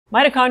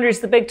Mitochondria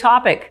is the big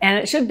topic, and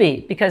it should be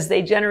because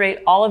they generate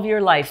all of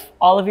your life,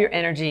 all of your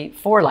energy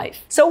for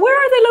life. So where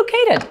are they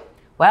located?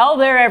 Well,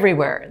 they're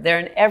everywhere. They're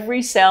in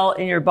every cell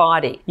in your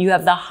body. You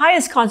have the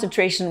highest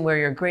concentration where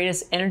your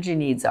greatest energy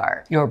needs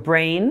are: your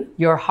brain,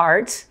 your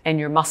heart, and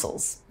your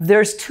muscles.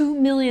 There's 2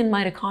 million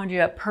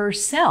mitochondria per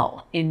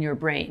cell in your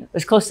brain.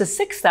 There's close to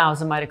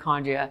 6,000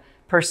 mitochondria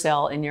per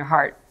cell in your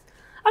heart.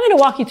 I'm going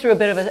to walk you through a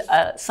bit of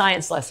a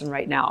science lesson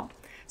right now.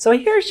 So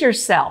here's your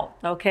cell,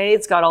 okay?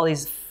 It's got all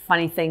these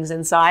funny things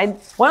inside.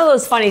 One of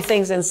those funny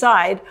things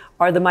inside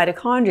are the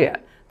mitochondria.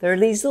 They're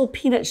these little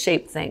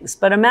peanut-shaped things,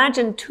 but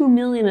imagine 2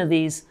 million of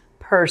these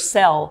per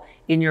cell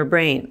in your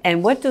brain.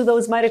 And what do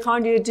those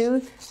mitochondria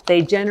do?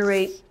 They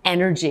generate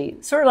energy,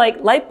 sort of like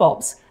light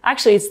bulbs.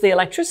 Actually, it's the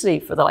electricity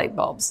for the light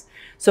bulbs.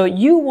 So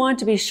you want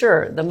to be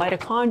sure the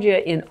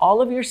mitochondria in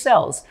all of your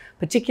cells,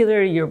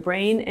 particularly your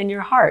brain and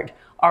your heart,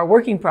 are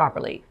working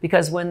properly.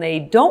 Because when they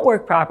don't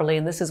work properly,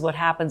 and this is what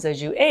happens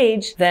as you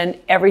age, then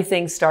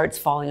everything starts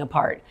falling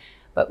apart.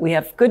 But we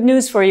have good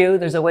news for you.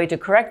 There's a way to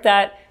correct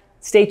that.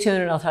 Stay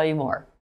tuned and I'll tell you more.